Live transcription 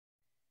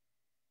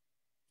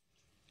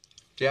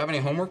Do you have any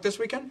homework this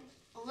weekend?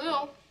 A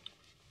little.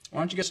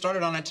 Why don't you get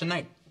started on it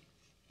tonight?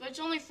 But it's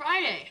only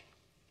Friday.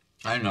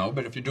 I know,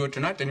 but if you do it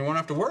tonight, then you won't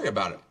have to worry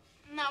about it.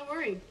 I'm not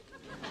worried.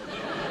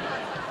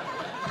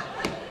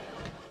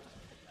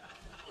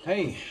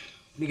 Hey,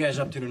 what are you guys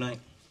up to tonight?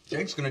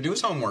 Jake's gonna do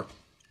his homework.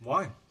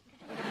 Why?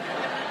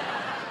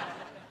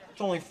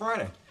 It's only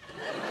Friday.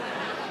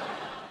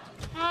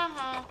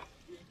 Uh-huh.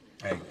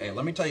 Hey,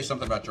 let me tell you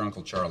something about your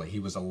Uncle Charlie. He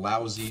was a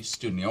lousy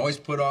student. He always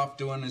put off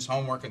doing his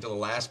homework until the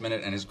last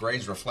minute, and his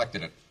grades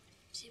reflected it.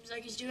 Seems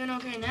like he's doing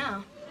okay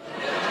now.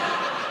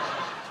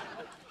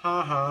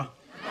 Ha-ha.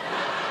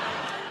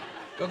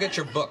 Go get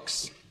your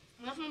books.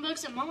 I left my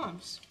books at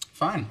Mom's.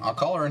 Fine, I'll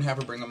call her and have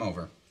her bring them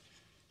over.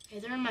 Okay,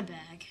 they're in my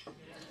bag.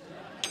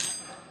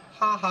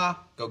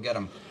 Ha. Go get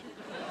them.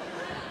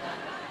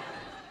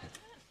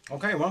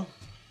 Okay, well,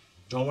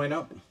 don't wait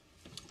up.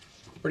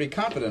 Pretty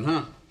confident,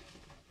 huh?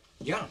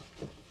 Yeah.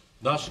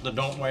 Thus the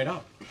don't wait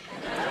up.